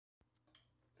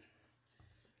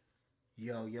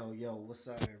Yo, yo, yo, what's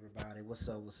up, everybody? What's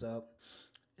up, what's up?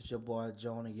 It's your boy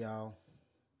Jonah, y'all.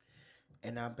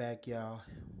 And I'm back, y'all,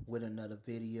 with another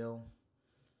video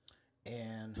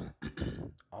and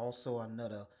also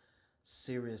another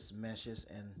serious message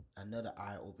and another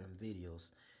eye-opening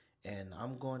videos. And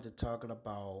I'm going to talking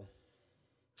about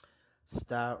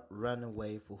stop running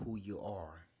away for who you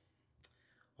are.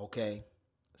 Okay?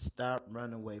 Stop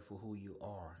running away for who you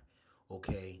are.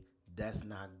 Okay? That's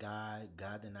not God.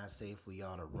 God did not say for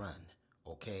y'all to run.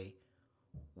 Okay?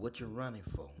 What you running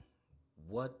for?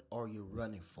 What are you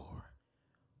running for?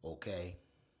 Okay.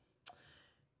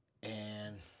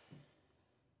 And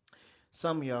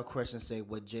some of y'all questions say,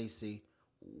 well, JC,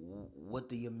 what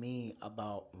do you mean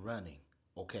about running?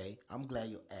 Okay. I'm glad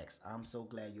you asked. I'm so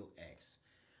glad you asked.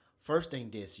 First thing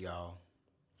this, y'all.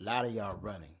 A lot of y'all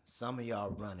running. Some of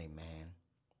y'all running, man.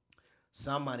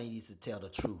 Somebody needs to tell the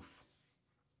truth.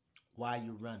 Why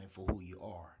you running for who you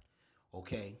are.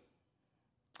 Okay.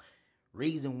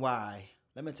 Reason why,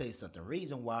 let me tell you something.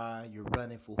 Reason why you're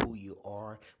running for who you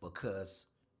are, because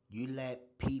you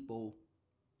let people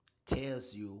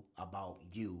tells you about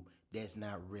you that's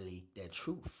not really the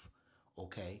truth.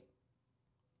 Okay.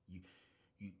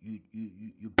 You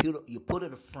you put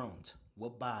it in front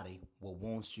what body what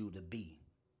wants you to be.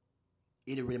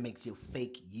 It really makes you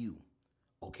fake you.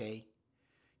 Okay.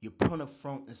 You put in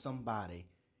front of somebody,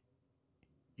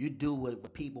 you do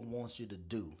what people wants you to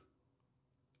do.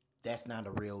 That's not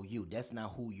a real you. That's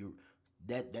not who you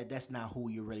that's not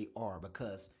who you really are,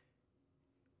 because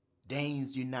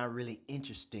things you're not really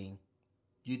interesting,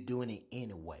 you're doing it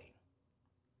anyway.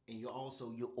 And you're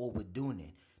overdoing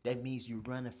it. That means you're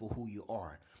running for who you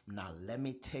are. Now let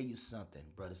me tell you something,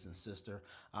 brothers and sisters.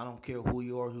 I don't care who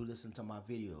you are who listen to my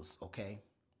videos, okay?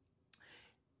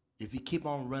 If you keep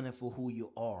on running for who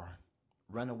you are,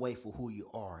 run away for who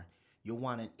you are, you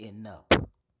want to end up.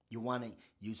 You want to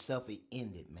yourself to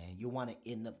end it, man. You want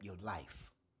to end up your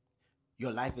life.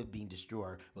 Your life is being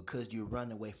destroyed because you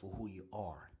run away for who you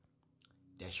are.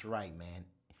 That's right, man.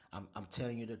 I'm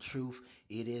telling you the truth.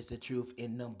 It is the truth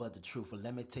and nothing but the truth. And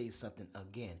let me tell you something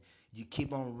again. You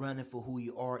keep on running for who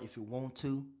you are if you want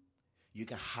to. You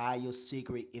can hide your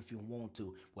secret if you want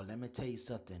to. Well, let me tell you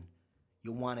something.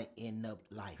 You want to end up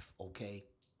life, okay?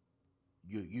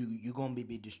 You're gonna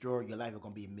be destroyed. Your life is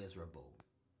gonna be miserable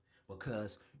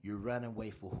because you're running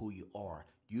away for who you are.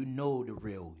 You know the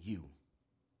real you.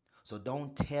 So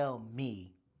don't tell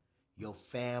me your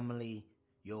family,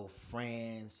 your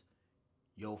friends,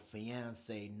 your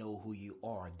fiance know who you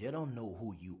are. They don't know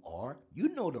who you are. You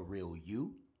know the real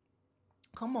you.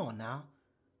 Come on now.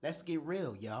 Let's get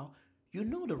real, y'all. You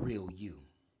know the real you.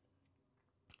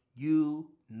 You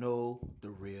know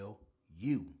the real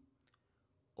you.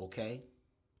 Okay?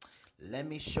 Let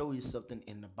me show you something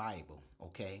in the Bible.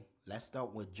 Okay? Let's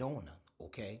start with Jonah.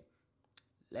 Okay?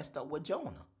 Let's start with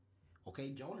Jonah. Okay?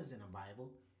 Jonah's in the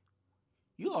Bible.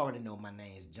 You already know my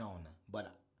name's Jonah,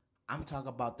 but I'm talking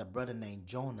about the brother named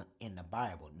Jonah in the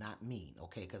Bible, not me,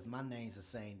 okay? Because my name's the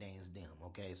same name as them,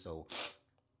 okay? So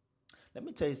let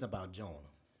me tell you something about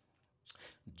Jonah.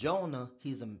 Jonah,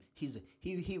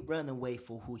 he ran away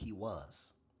for who he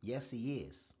was. Yes, he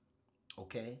is,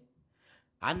 okay?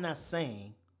 I'm not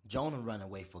saying Jonah run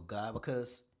away for God,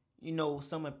 because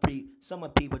some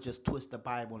of people just twist the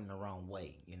Bible in the wrong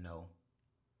way.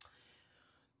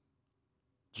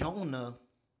 Jonah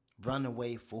run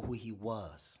away for who he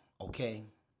was, okay?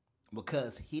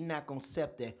 Because he not gonna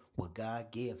accept that what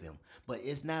God gave him. But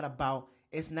it's not about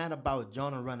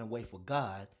Jonah running away for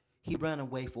God. He ran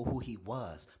away for who he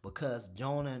was, because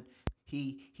Jonah,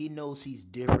 he knows he's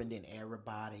different than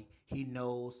everybody. He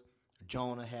knows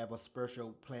Jonah have a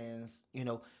special plans.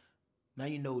 Now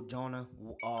Jonah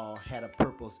had a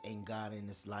purpose in God in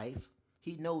his life.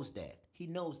 He knows that. He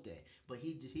knows that. But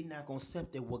he not gonna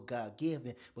accept that what God gave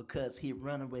him, because he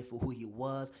run away for who he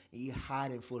was, and he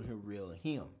hiding for the real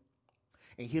him.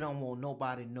 And he don't want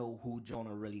nobody to know who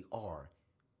Jonah really are.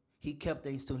 He kept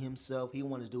things to himself. He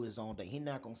wanted to do his own thing. He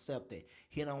not gonna accept it.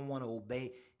 He don't want to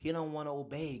obey. He don't want to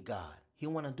obey God. He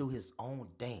want to do his own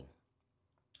thing.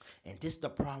 And this the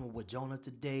problem with Jonah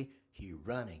today. He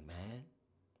running, man.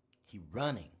 He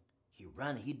running. He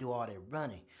running. He do all that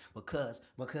running because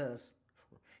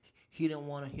he don't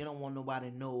want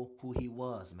nobody to know who he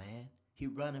was, man. He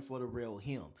running for the real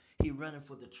him. He running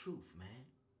for the truth, man.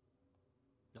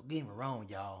 Don't get me wrong,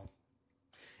 y'all.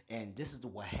 And this is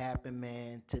what happened,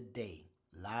 man, today.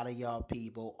 A lot of y'all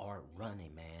people are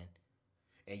running, man.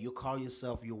 And you call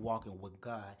yourself you're walking with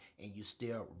God, and you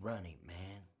still running,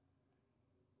 man.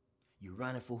 You're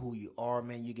running for who you are,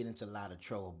 man. You get into a lot of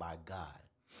trouble by God.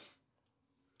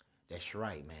 That's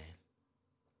right, man.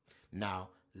 Now,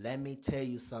 Let me tell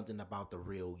you something about the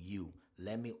real you.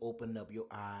 Let me open up your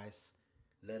eyes.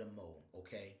 Let them know,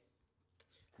 okay?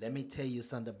 Let me tell you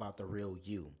something about the real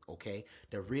you, okay?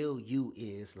 The real you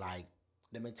is like,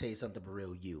 let me tell you something about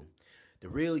real you. The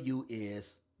real you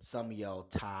is some of y'all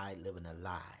tired living their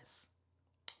lies,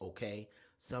 okay?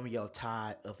 Some of y'all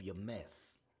tired of your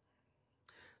mess.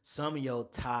 Some of y'all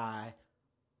tired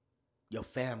your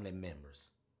family members,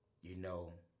 you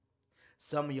know.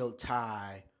 Some of y'all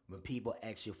tired when people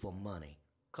ask you for money.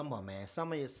 Come on, man.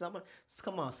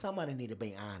 Come on. Somebody need to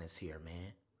be honest here,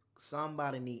 man.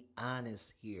 Somebody need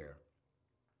honest here.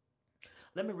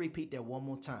 Let me repeat that one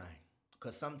more time,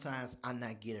 cause sometimes I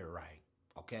not get it right.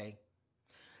 Okay,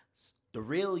 the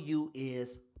real you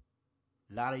is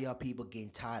a lot of y'all people getting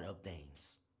tired of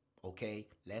things. Okay,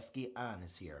 let's get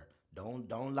honest here. Don't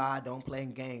lie. Don't play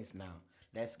games now.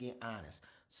 Let's get honest.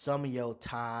 Some of y'all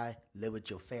tired live with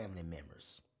your family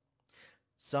members.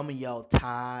 Some of y'all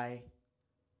tired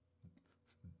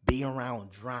being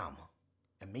around drama.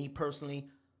 And me personally,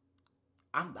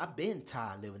 I've been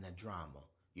tired living in drama.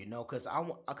 You know, cause I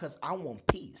want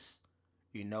peace.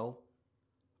 You know,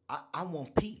 I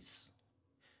want peace.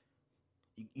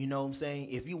 You know what I'm saying?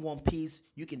 If you want peace,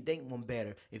 you can think one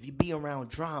better. If you be around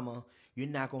drama, you're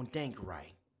not gonna think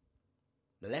right.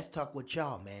 Now let's talk with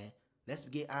y'all, man. Let's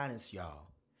get honest, y'all.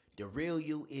 The real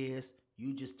you is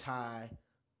you just tired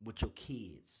with your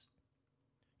kids.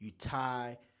 You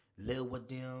tired, live with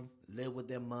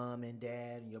their mom and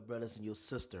dad and your brothers and your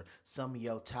sister. Some of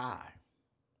y'all tired.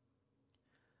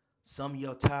 Some of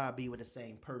y'all tired be with the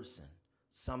same person.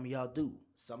 Some of y'all do.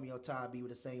 Some of y'all tired be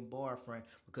with the same boyfriend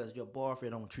because your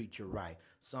boyfriend don't treat you right.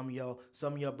 Some of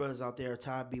y'all brothers out there are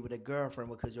tired be with a girlfriend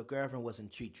because your girlfriend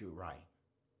wasn't treat you right.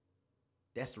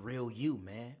 That's real you,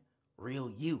 man. Real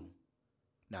you.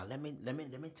 Now let me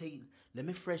tell you, let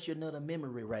me fresh you another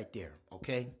memory right there,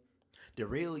 okay? The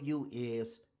real you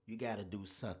is you gotta do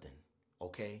something,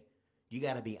 okay? You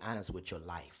gotta be honest with your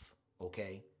life,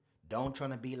 okay? Don't try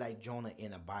to be like Jonah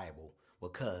in the Bible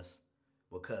because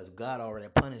God already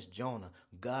punished Jonah.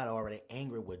 God already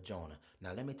angry with Jonah.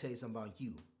 Now let me tell you something about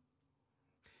you.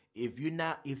 If you're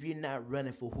not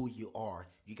running for who you are,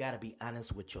 you gotta be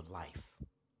honest with your life.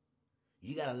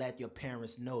 You gotta let your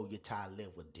parents know you're tired of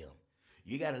living with them.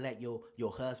 You gotta let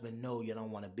your husband know you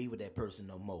don't want to be with that person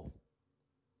no more.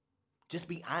 Just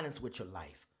be honest with your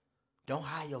life. Don't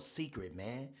hide your secret,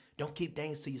 man. Don't keep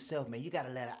things to yourself, man. You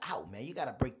gotta let it out, man. You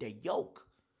gotta break that yoke.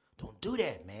 Don't do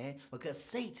that, man. Because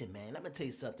Satan, man, let me tell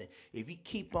you something. If you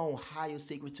keep on hide your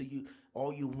secret to you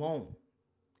all you want,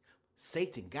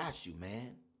 Satan got you,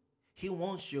 man. He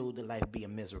wants you to life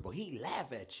being miserable. He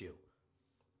laugh at you.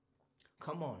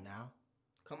 Come on now.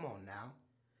 Come on now.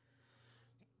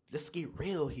 Let's get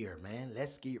real here, man.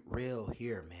 Let's get real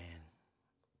here, man.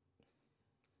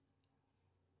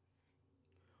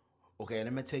 Okay,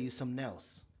 let me tell you something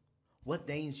else. What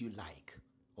things you like?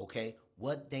 Okay,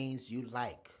 what things you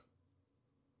like?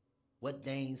 What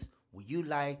things would you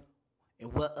like,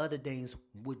 and what other things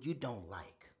would you don't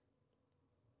like?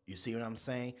 You see what I'm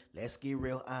saying? Let's get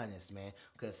real honest, man.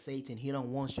 Cause Satan, he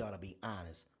don't want y'all to be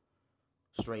honest.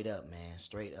 Straight up, man.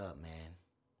 Straight up, man.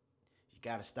 You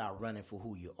gotta stop running for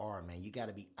who you are, man. You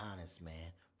gotta be honest,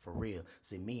 man. For real.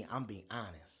 See, me, I'm being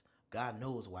honest. God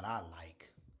knows what I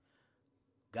like.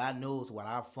 God knows what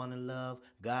I fun and love.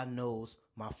 God knows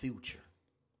my future.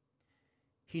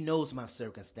 He knows my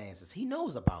circumstances. He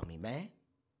knows about me, man.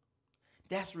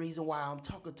 That's the reason why I'm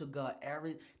talking to God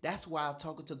that's why I'm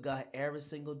talking to God every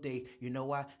single day. You know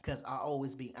why? Because I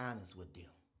always be honest with them.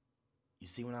 You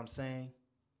see what I'm saying?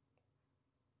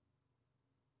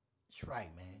 That's right,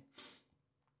 man.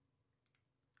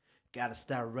 Gotta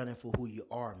start running for who you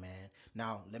are, man.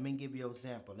 Now, let me give you an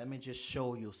example. Let me just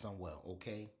show you somewhere,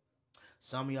 okay?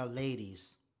 Some of y'all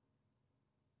ladies,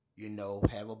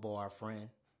 have a boyfriend,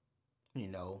 you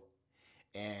know,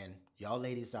 and y'all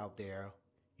ladies out there,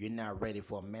 you're not ready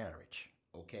for marriage,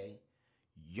 okay?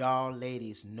 Y'all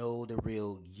ladies know the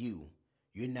real you.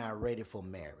 You're not ready for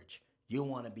marriage. You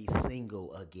want to be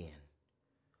single again.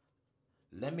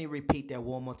 Let me repeat that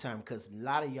one more time because a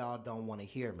lot of y'all don't want to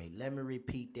hear me. Let me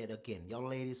repeat that again. Y'all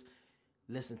ladies,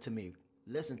 listen to me.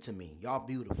 Listen to me. Y'all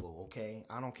beautiful, okay?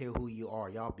 I don't care who you are.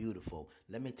 Y'all beautiful.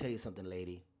 Let me tell you something,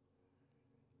 lady.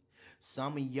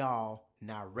 Some of y'all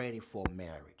not ready for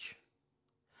marriage.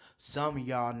 Some of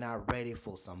y'all not ready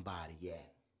for somebody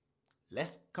yet.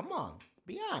 Let's come on.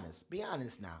 Be honest. Be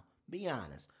honest now. Be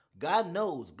honest. God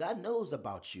knows. God knows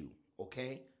about you.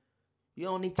 Okay. You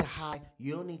don't need to hide.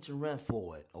 You don't need to run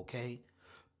for it. Okay.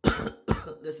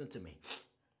 Listen to me.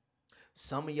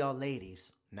 Some of y'all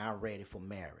ladies not ready for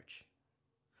marriage.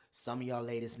 Some of y'all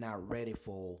ladies not ready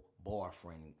for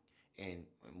boyfriend and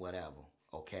whatever,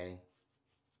 okay?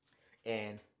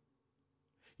 And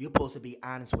you're supposed to be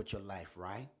honest with your life,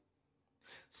 right?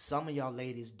 Some of y'all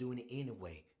ladies doing it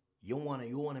anyway. You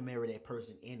wanna marry that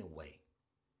person anyway,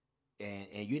 and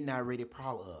you're not really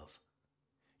proud of.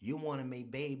 You wanna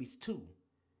make babies too.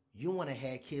 You wanna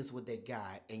have kids with that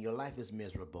guy, and your life is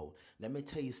miserable. Let me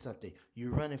tell you something.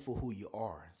 You're running for who you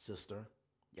are, sister.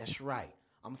 That's right.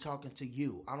 I'm talking to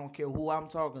you. I don't care who I'm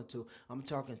talking to. I'm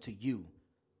talking to you.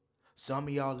 Some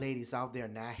of y'all ladies out there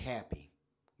not happy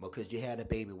because you had a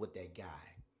baby with that guy.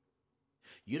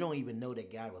 You don't even know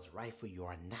that guy was right for you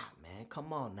or not, man.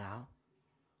 Come on now.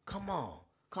 Come on.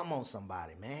 Come on,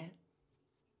 somebody, man.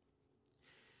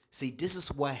 See, this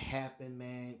is what happened,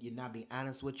 man. You're not being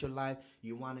honest with your life.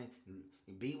 You want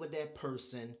to be with that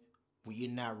person who you're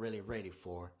not really ready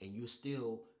for, and you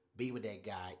still be with that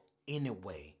guy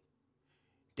anyway.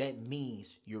 That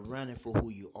means you're running for who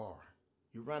you are.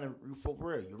 You're running for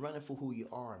real. You're running for who you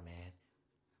are, man.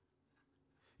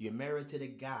 You're married to the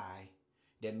guy.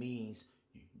 That means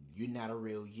you're not a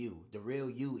real you. The real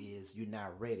you is you're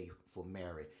not ready for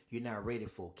marriage. You're not ready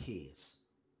for kids.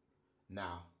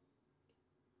 Now,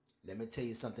 let me tell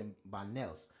you something about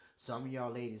else. Some of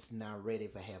y'all ladies not ready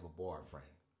for have a boyfriend.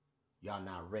 Y'all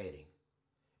not ready.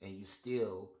 And you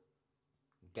still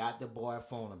got the boy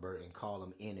phone number and call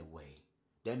him anyway.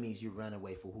 That means you run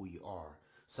away for who you are.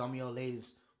 Some of y'all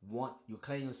ladies want you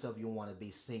claim yourself you want to be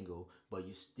single, but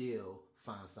you still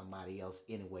find somebody else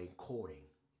anyway courting.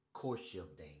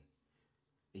 Courtship thing.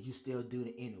 And you still do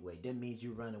it anyway. That means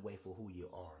you run away for who you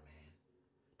are, man.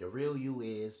 The real you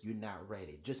is you're not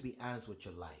ready. Just be honest with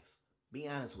your life. Be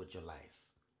honest with your life.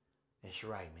 That's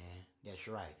right, man. That's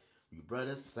right. You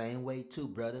brothers, same way too,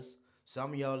 brothers.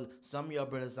 Some of y'all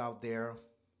brothers out there,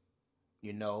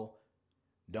 you know,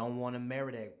 don't want to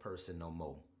marry that person no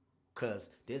more. Cause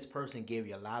this person gave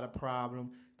you a lot of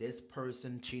problem. This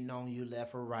person cheating on you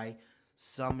left or right.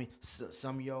 Some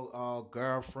of your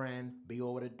girlfriend be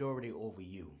over the door over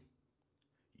you.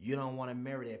 You don't want to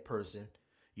marry that person.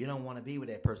 You don't want to be with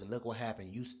that person. Look what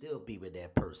happened. You still be with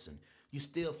that person. You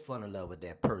still fall in love with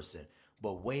that person.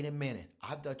 But wait a minute.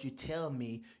 I thought you tell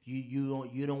me you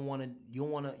don't want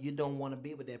to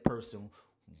be with that person.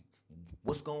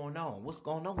 What's going on? What's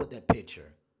going on with that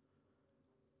picture?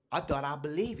 I thought I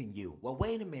believe in you. Well,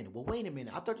 wait a minute. Well, wait a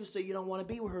minute. I thought you said you don't want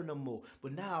to be with her no more.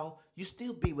 But now you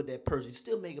still be with that person. You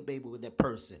still make a baby with that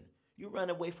person. You run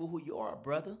away for who you are,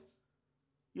 brother.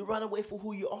 You run away for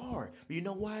who you are. You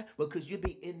know why? Because you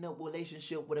be in a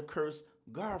relationship with a cursed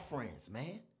girlfriends,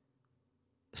 man.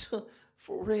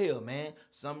 For real, man.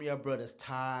 Some of your brothers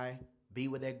tie, be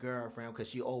with that girlfriend because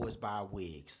she always buy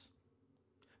wigs.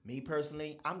 Me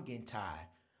personally, I'm getting tired.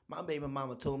 My baby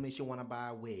mama told me she want to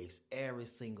buy wigs every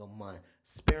single month.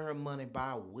 Spare her money,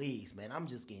 buy wigs, man. I'm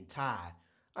just getting tired.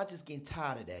 I'm just getting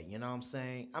tired of that. You know what I'm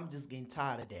saying? I'm just getting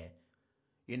tired of that.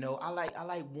 You know, I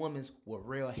like women with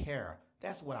real hair.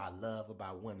 That's what I love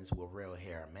about women with real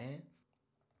hair, man.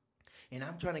 And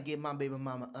I'm trying to get my baby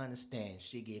mama understand.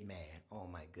 She get mad. Oh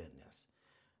my goodness.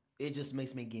 It just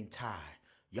makes me get tired.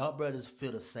 Y'all brothers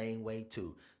feel the same way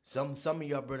too. Some of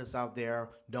y'all brothers out there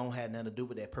don't have nothing to do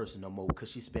with that person no more because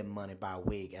she spent money by a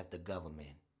wig at the government.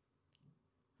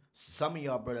 Some of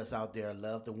y'all brothers out there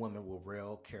love the woman with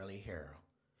real curly hair.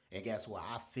 And guess what?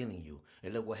 I feeling you.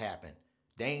 And look what happened.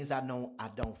 Things I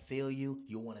don't feel you.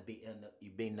 You want to be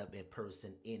you being up in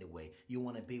person anyway. You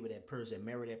want to be with that person,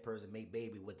 marry that person, make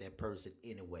baby with that person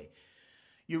anyway.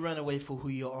 You run away for who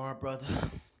you are, brother.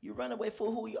 You run away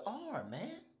for who you are,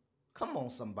 man. Come on,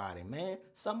 somebody, man.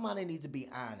 Somebody needs to be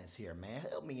honest here, man.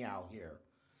 Help me out here.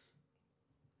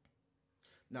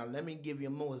 Now let me give you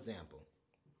more example.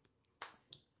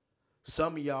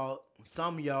 Some of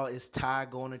y'all is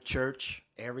tired going to church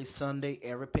every Sunday,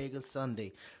 every pagan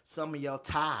Sunday. Some of y'all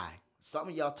tired. Some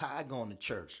of y'all tired going to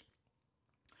church.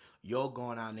 You're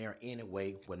going out there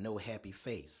anyway with no happy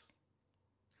face.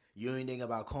 You ain't think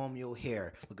about comb your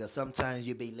hair because sometimes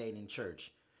you be late in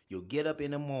church. You'll get up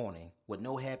in the morning with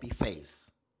no happy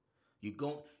face. You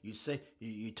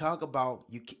talk about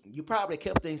you probably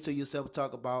kept things to yourself.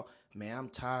 Talk about, man, I'm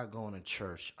tired going to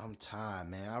church. I'm tired,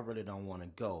 man. I really don't want to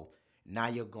go. Now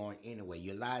you're going anyway.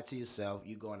 You lied to yourself.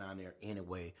 You're going out there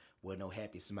anyway with no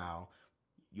happy smile.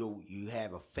 You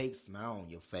have a fake smile on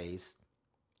your face.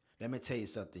 Let me tell you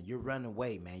something. You're running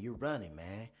away, man. You're running,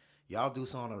 man. Y'all do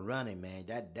something running, man.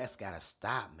 That's gotta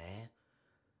stop, man.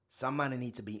 Somebody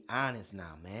need to be honest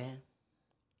now, man.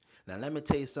 Now let me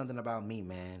tell you something about me,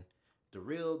 man. The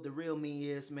real me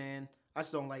is, man, I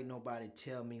just don't like nobody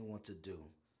tell me what to do.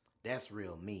 That's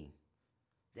real me.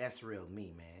 That's real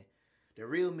me, man. The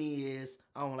real me is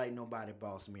I don't like nobody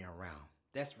boss me around.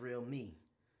 That's real me.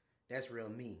 That's real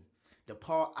me. The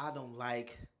part I don't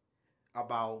like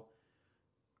about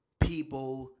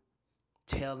people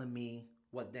telling me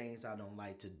what things I don't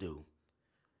like to do.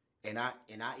 And I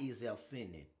easily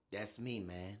offended. That's me,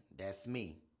 man. That's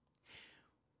me.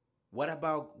 What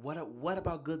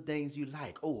about good things you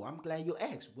like? Oh, I'm glad you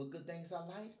asked. What good things I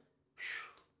like?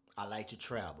 I like to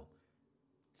travel.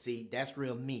 See, that's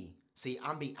real me. See,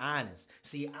 I'm be honest.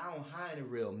 See, I don't hide the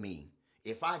real me.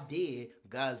 If I did,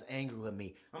 God's angry with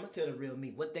me. I'm gonna tell the real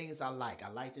me. What things I like? I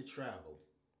like to travel.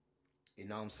 You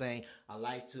know what I'm saying? I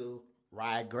like to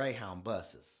ride Greyhound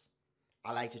buses.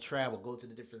 I like to travel, go to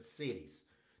the different cities.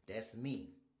 That's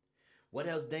me. What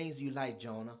else things you like,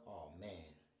 Jonah? Oh man.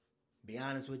 Be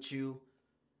honest with you,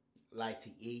 like to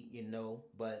eat.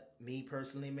 But me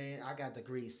personally, man, I got the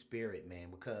greed spirit,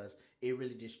 man, because it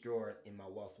really destroyed in my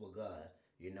walks with God.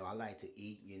 I like to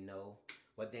eat.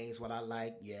 What things what I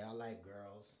like? Yeah, I like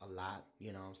girls a lot,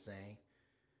 you know what I'm saying?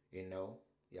 You know,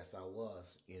 yes I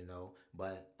was.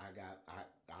 But I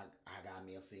got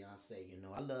me a fiance.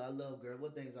 I love girl.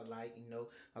 What things I like?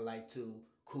 I like to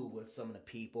cool with some of the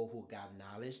people who got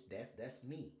knowledge. That's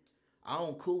me. I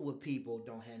don't cool with people who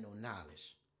don't have no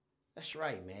knowledge. That's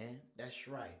right, man. That's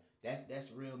right.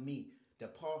 That's real me. The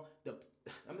part the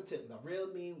I'm gonna tell you, the real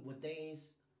me with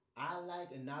things I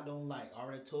like and I don't like. I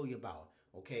already told you about.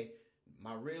 Okay,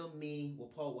 my real me will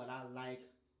part what I like.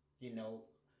 You know,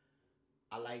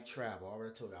 I like travel. I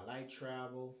already told you I like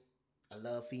travel. I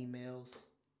love females.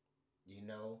 You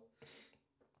know,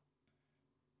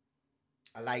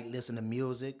 I like listen to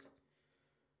music.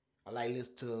 I like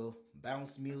listen to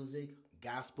bounce music,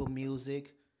 gospel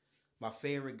music. My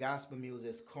favorite gospel music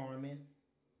is Carmen,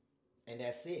 and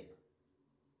that's it.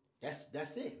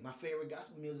 That's it. My favorite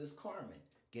gospel music is Carmen.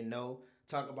 You know,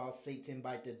 talk about Satan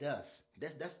bite the dust.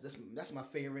 That's my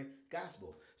favorite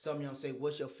gospel. Some of y'all say,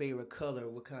 "What's your favorite color?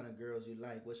 What kind of girls you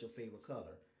like? What's your favorite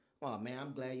color?" Oh man,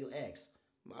 I'm glad you asked.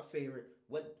 My favorite,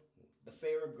 what the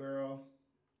favorite girl,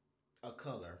 a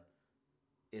color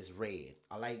is red.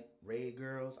 I like red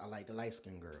girls. I like the light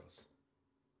skinned girls.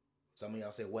 Some of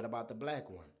y'all say, "What about the black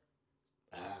one?"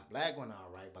 Black one,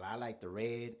 all right, but I like the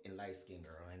red and light skinned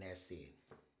girl, and that's it.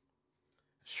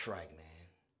 Strike, man.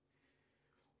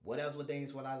 What else would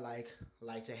things what I like? I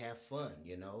like to have fun.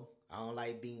 I don't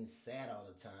like being sad all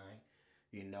the time.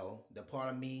 The part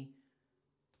of me,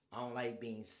 I don't like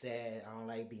being sad. I don't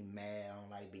like being mad. I don't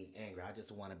like being angry. I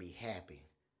just want to be happy.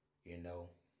 You know,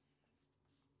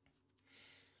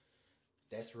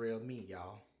 that's real me,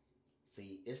 y'all.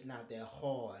 See, it's not that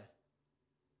hard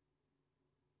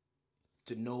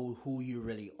to know who you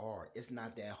really are. It's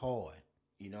not that hard.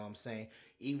 You know what I'm saying?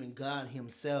 Even God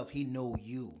Himself, He know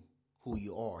you, who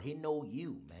you are. He know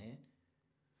you, man.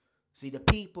 See, your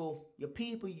people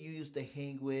you used to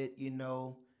hang with,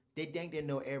 they think they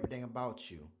know everything about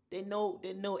you. They know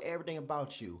everything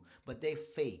about you, but they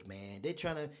fake, man. They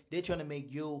trying to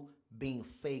make you being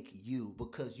fake you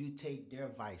because you take their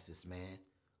vices, man.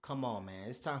 Come on, man.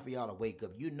 It's time for y'all to wake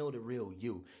up. You know the real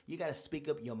you. You got to speak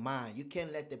up your mind. You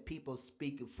can't let the people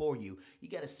speak it for you. You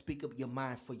got to speak up your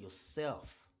mind for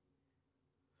yourself.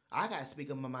 I got to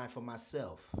speak up my mind for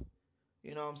myself.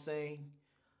 You know what I'm saying?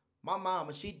 My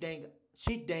mama, she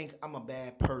think I'm a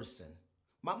bad person.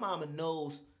 My mama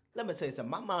knows. Let me tell you something.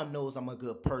 My mom knows I'm a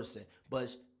good person,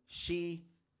 but she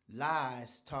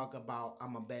lies, talk about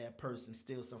I'm a bad person,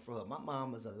 steal something from her. My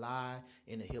mom is a lie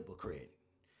and a hypocrite.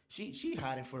 She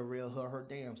hiding for the real her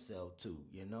damn self too.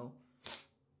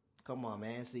 Come on,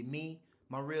 man. See me,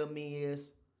 my real me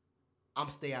is I'm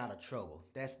stay out of trouble.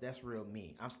 That's real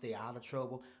me. I'm stay out of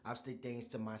trouble. I stay things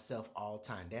to myself all the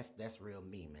time. That's real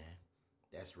me, man.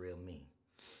 That's real me.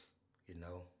 You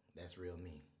know, that's real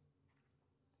me.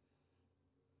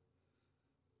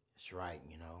 That's right.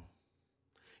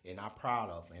 And I'm proud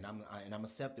of, and I'm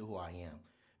accepting who I am.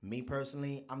 Me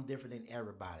personally, I'm different than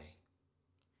everybody,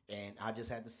 and I just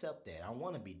had to accept that. I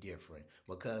want to be different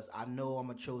because I know I'm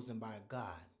a chosen by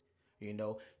God.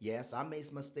 Yes, I made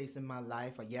some mistakes in my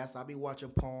life. Yes, I be watching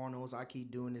pornos. I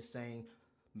keep doing the same,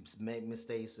 make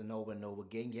mistakes and over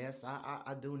again. Yes,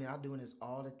 I doing it. I doing this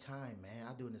all the time, man.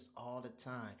 I doing this all the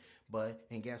time.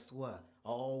 And guess what? I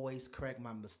always correct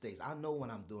my mistakes. I know when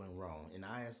I'm doing wrong, and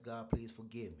I ask God, please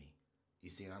forgive me.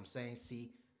 You see what I'm saying?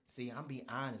 See, I'm being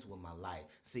honest with my life.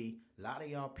 See, a lot of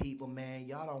y'all people, man,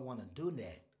 y'all don't want to do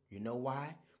that. You know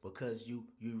why? Because you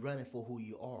running for who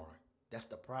you are. That's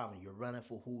the problem. You're running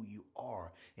for who you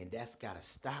are, and that's gotta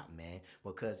stop, man.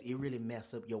 Because it really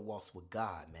mess up your walks with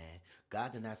God, man.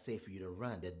 God did not say for you to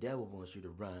run. The devil wants you to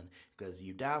run because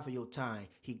you die for your time.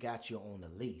 He got you on the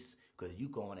lease because you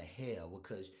going to hell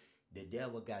because the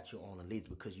devil got you on the lease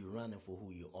because you're running for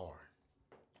who you are.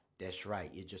 That's right.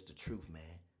 It's just the truth, man.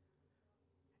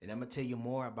 And I'm gonna tell you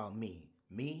more about me.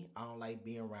 Me, I don't like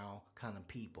being around kind of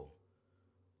people.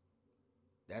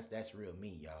 That's real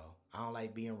me, y'all. I don't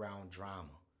like being around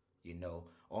drama, you know.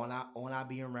 On I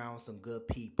be around some good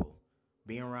people,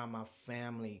 being around my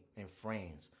family and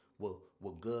friends with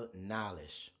good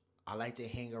knowledge. I like to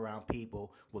hang around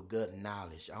people with good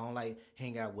knowledge. I don't like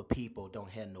hang out with people don't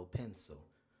have no pencil.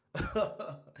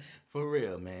 For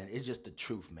real, man. It's just the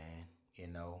truth, man. You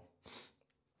know.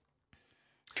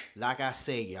 Like I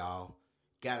say, y'all,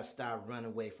 gotta stop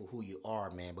running away for who you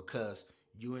are, man, because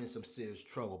you in some serious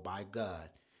trouble by God.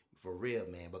 For real,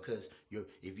 man. Because you're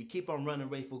if you keep on running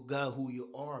away for God who you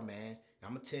are, man, I'm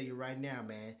gonna tell you right now,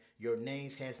 man, your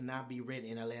names has not been written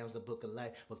in the Lamb's Book of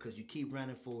Life because you keep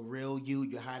running for real you,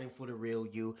 you're hiding for the real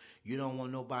you. You don't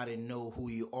want nobody to know who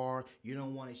you are. You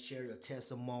don't want to share your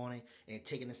testimony and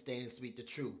taking a stand and speak the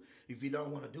truth. If you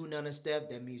don't want to do none of that stuff,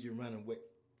 that means you're running away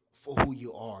for who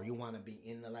you are. You want to be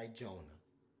in the like Jonah.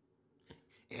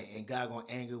 And God gonna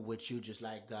anger with you just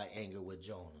like God angered with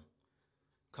Jonah.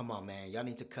 Come on, man. Y'all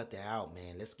need to cut that out,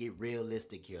 man. Let's get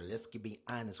realistic here. Be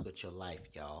honest with your life,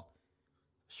 y'all.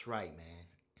 That's right, man.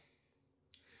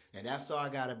 And that's all I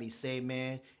gotta be saying,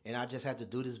 man. And I just had to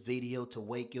do this video to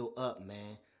wake you up,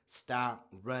 man. Stop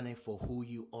running for who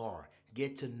you are.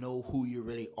 Get to know who you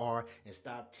really are and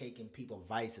stop taking people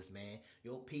vices, man.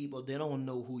 Your people, they don't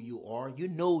know who you are. You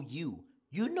know you.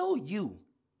 You know you.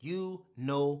 You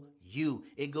know you.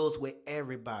 It goes with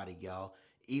everybody, y'all.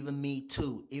 Even me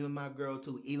too. Even my girl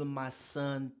too. Even my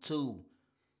son too.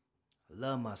 I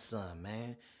love my son,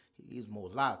 man. He's more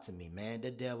lot to me, man.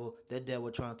 That devil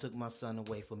trying to take my son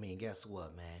away from me. And guess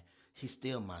what, man? He's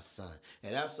still my son.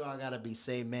 And that's all I gotta be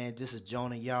saying, man. This is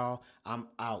Jonah, y'all. I'm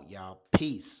out, y'all.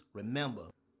 Peace. Remember,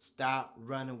 stop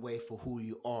running away for who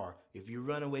you are. If you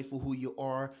run away for who you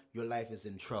are, your life is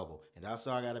in trouble. And that's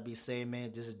all I gotta be saying,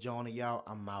 man. This is Jonah, y'all.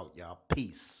 I'm out, y'all.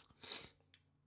 Peace.